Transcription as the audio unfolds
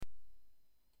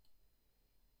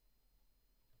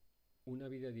Una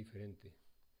vida diferente,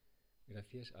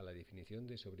 gracias a la definición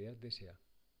de sobriedad de S.A.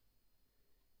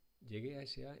 Llegué a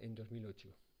S.A. en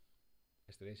 2008.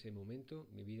 Hasta ese momento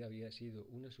mi vida había sido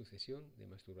una sucesión de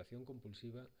masturbación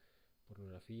compulsiva,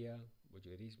 pornografía,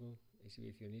 voyeurismo,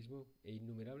 exhibicionismo e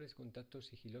innumerables contactos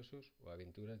sigilosos o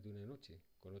aventuras de una noche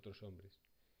con otros hombres.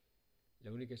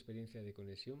 La única experiencia de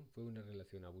conexión fue una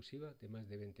relación abusiva de más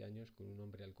de 20 años con un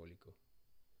hombre alcohólico.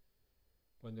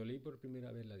 Cuando leí por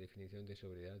primera vez la definición de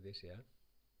sobriedad de S.A.,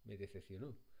 me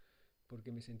decepcionó,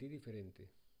 porque me sentí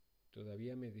diferente.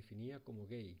 Todavía me definía como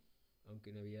gay,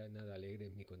 aunque no había nada alegre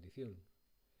en mi condición.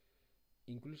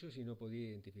 Incluso si no podía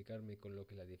identificarme con lo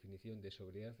que la definición de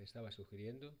sobriedad estaba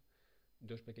sugiriendo,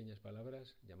 dos pequeñas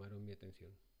palabras llamaron mi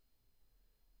atención.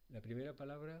 La primera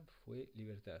palabra fue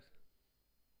libertad.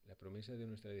 La promesa de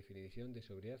nuestra definición de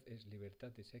sobriedad es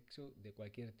libertad de sexo de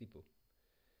cualquier tipo.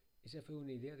 Esa fue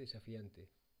una idea desafiante,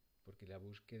 porque la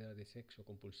búsqueda de sexo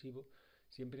compulsivo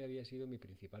siempre había sido mi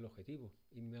principal objetivo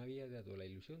y me había dado la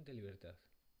ilusión de libertad.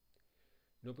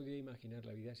 No podía imaginar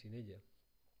la vida sin ella,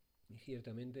 y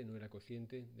ciertamente no era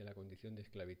consciente de la condición de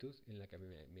esclavitud en la que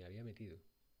me había metido.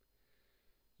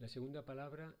 La segunda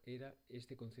palabra era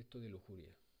este concepto de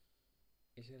lujuria.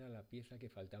 Esa era la pieza que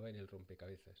faltaba en el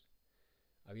rompecabezas.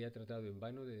 Había tratado en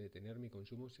vano de detener mi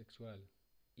consumo sexual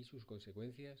y sus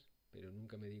consecuencias, pero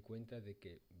nunca me di cuenta de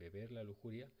que beber la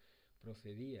lujuria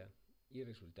procedía y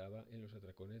resultaba en los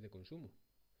atracones de consumo.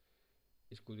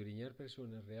 Escudriñar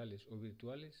personas reales o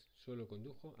virtuales solo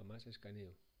condujo a más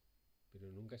escaneo,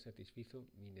 pero nunca satisfizo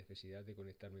mi necesidad de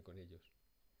conectarme con ellos.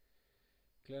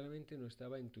 Claramente no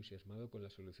estaba entusiasmado con la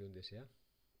solución de S.A.,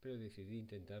 pero decidí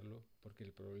intentarlo porque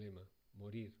el problema,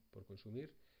 morir por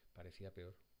consumir, parecía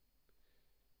peor.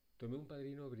 Tomé un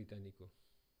padrino británico,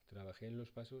 trabajé en los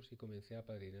pasos y comencé a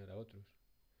padrinar a otros.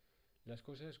 Las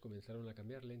cosas comenzaron a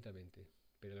cambiar lentamente,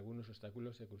 pero algunos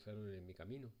obstáculos se cruzaron en mi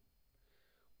camino.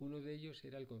 Uno de ellos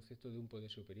era el concepto de un poder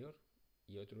superior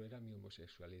y otro era mi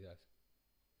homosexualidad.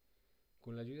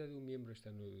 Con la ayuda de un miembro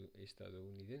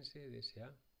estadounidense de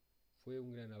S.A., fue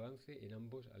un gran avance en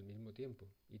ambos al mismo tiempo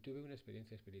y tuve una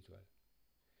experiencia espiritual.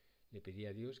 Le pedí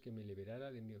a Dios que me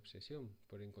liberara de mi obsesión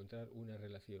por encontrar una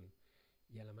relación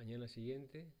y a la mañana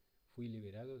siguiente fui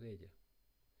liberado de ella.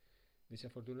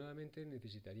 Desafortunadamente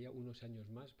necesitaría unos años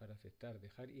más para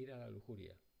dejar ir a la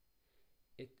lujuria.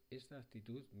 Esta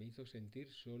actitud me hizo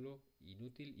sentir solo,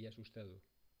 inútil y asustado.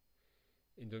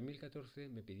 En 2014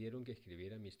 me pidieron que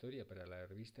escribiera mi historia para la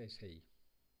revista Essay.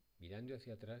 Mirando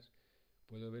hacia atrás,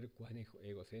 puedo ver cuán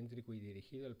egocéntrico y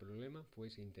dirigido al problema fue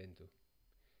ese intento.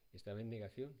 Estaba en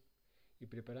negación y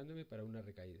preparándome para una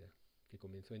recaída, que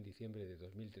comenzó en diciembre de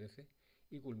 2013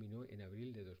 y culminó en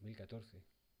abril de 2014.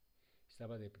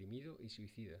 Estaba deprimido y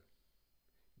suicida.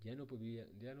 Ya no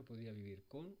podía vivir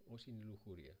con o sin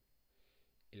lujuria.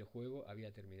 El juego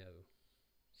había terminado.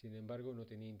 Sin embargo, no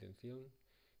tenía intención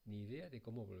ni idea de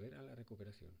cómo volver a la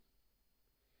recuperación.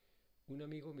 Un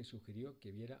amigo me sugirió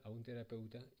que viera a un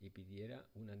terapeuta y pidiera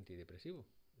un antidepresivo,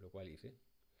 lo cual hice.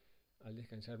 Al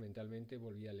descansar mentalmente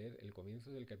volví a leer el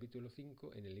comienzo del capítulo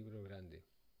 5 en el libro grande.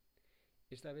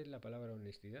 Esta vez la palabra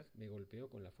honestidad me golpeó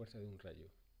con la fuerza de un rayo.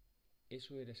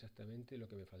 Eso era exactamente lo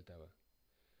que me faltaba.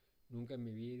 Nunca en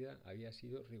mi vida había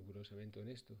sido rigurosamente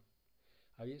honesto.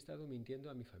 Había estado mintiendo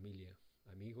a mi familia,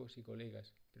 amigos y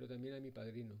colegas, pero también a mi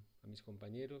padrino, a mis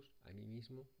compañeros, a mí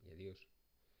mismo y a Dios.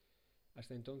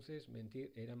 Hasta entonces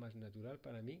mentir era más natural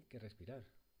para mí que respirar.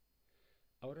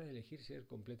 Ahora elegí ser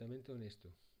completamente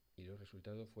honesto, y los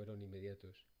resultados fueron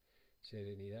inmediatos.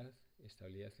 Serenidad,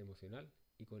 estabilidad emocional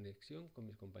y conexión con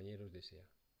mis compañeros de S.A.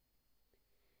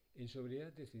 En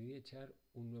sobriedad decidí echar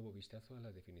un nuevo vistazo a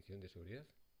la definición de sobriedad.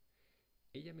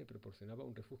 Ella me proporcionaba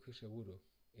un refugio seguro,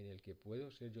 en el que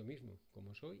puedo ser yo mismo,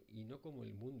 como soy, y no como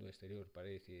el mundo exterior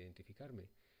parece identificarme.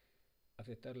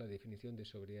 Aceptar la definición de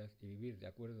sobriedad y vivir de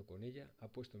acuerdo con ella ha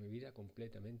puesto mi vida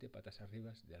completamente patas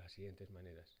arriba de las siguientes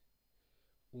maneras.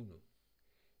 1.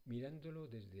 Mirándolo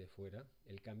desde fuera,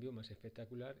 el cambio más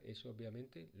espectacular es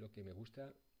obviamente lo que me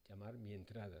gusta llamar mi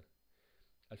entrada.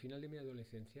 Al final de mi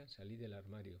adolescencia salí del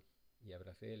armario y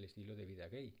abracé el estilo de vida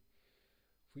gay.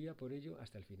 Fui a por ello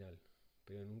hasta el final,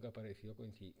 pero nunca pareció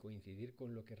coincidir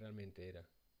con lo que realmente era.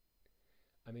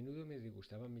 A menudo me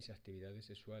disgustaban mis actividades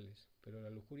sexuales, pero la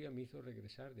lujuria me hizo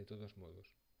regresar de todos modos.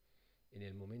 En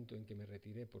el momento en que me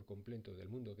retiré por completo del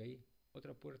mundo gay,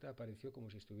 otra puerta apareció como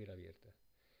si estuviera abierta.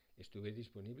 Estuve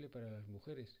disponible para las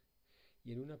mujeres,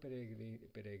 y en una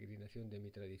peregrinación de mi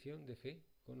tradición de fe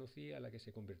conocí a la que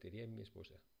se convertiría en mi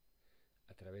esposa.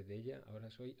 A través de ella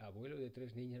ahora soy abuelo de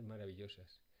 3 niñas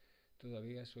maravillosas.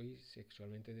 Todavía soy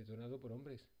sexualmente detonado por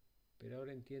hombres, pero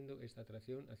ahora entiendo esta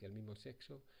atracción hacia el mismo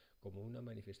sexo como una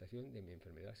manifestación de mi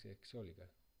enfermedad sexólica.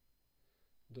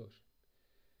 2.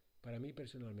 Para mí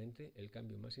personalmente, el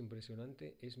cambio más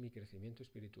impresionante es mi crecimiento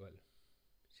espiritual.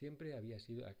 Siempre había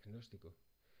sido agnóstico.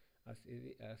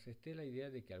 Acepté la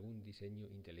idea de que algún diseño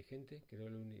inteligente creó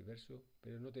el universo,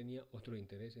 pero no tenía otro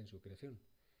interés en su creación.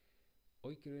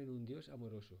 Hoy creo en un Dios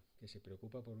amoroso, que se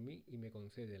preocupa por mí y me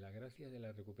concede la gracia de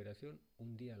la recuperación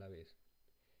un día a la vez.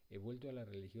 He vuelto a la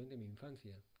religión de mi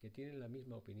infancia, que tiene la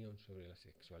misma opinión sobre la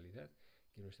sexualidad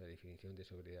que nuestra definición de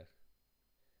sobriedad.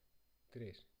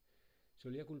 3.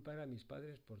 Solía culpar a mis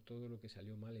padres por todo lo que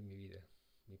salió mal en mi vida.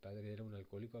 Mi padre era un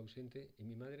alcohólico ausente y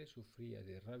mi madre sufría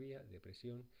de rabia,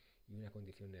 depresión y una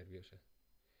condición nerviosa.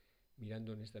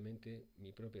 Mirando honestamente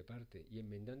mi propia parte y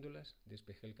enmendándolas,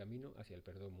 despejé el camino hacia el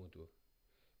perdón mutuo.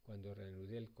 Cuando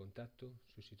reanudé el contacto,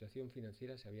 su situación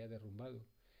financiera se había derrumbado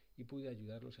y pude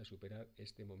ayudarlos a superar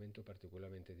este momento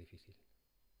particularmente difícil.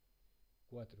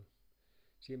 4.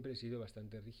 Siempre he sido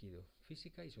bastante rígido,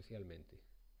 física y socialmente.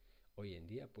 Hoy en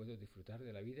día puedo disfrutar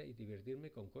de la vida y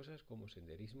divertirme con cosas como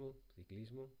senderismo,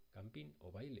 ciclismo, camping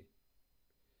o baile.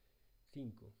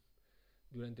 5.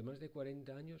 Durante más de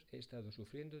 40 años he estado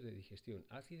sufriendo de digestión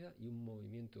ácida y un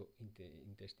movimiento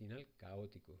intestinal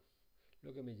caótico,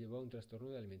 lo que me llevó a un trastorno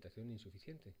de alimentación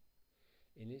insuficiente.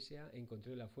 En SA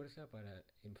encontré la fuerza para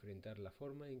enfrentar la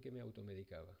forma en que me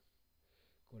automedicaba.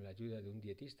 Con la ayuda de un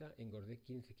dietista engordé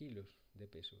 15 kilos de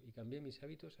peso y cambié mis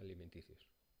hábitos alimenticios.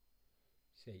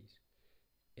 6.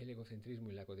 El egocentrismo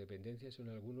y la codependencia son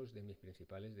algunos de mis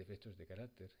principales defectos de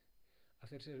carácter.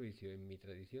 Hacer servicio en mi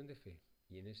tradición de fe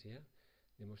y en SA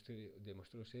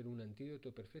demostró ser un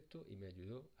antídoto perfecto y me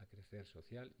ayudó a crecer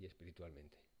social y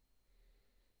espiritualmente.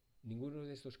 Ninguno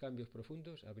de estos cambios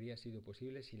profundos habría sido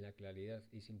posible sin la claridad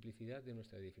y simplicidad de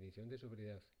nuestra definición de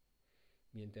sobriedad.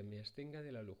 Mientras me abstenga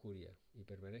de la lujuria y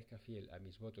permanezca fiel a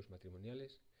mis votos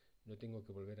matrimoniales, no tengo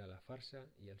que volver a la farsa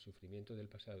y al sufrimiento del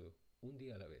pasado, un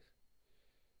día a la vez.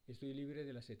 Estoy libre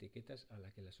de las etiquetas a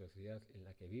las que la sociedad en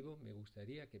la que vivo me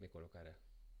gustaría que me colocara.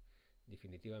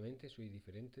 Definitivamente soy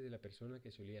diferente de la persona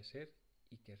que solía ser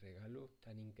y qué regalo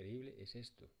tan increíble es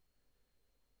esto.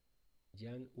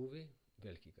 Jan V.,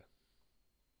 Bélgica.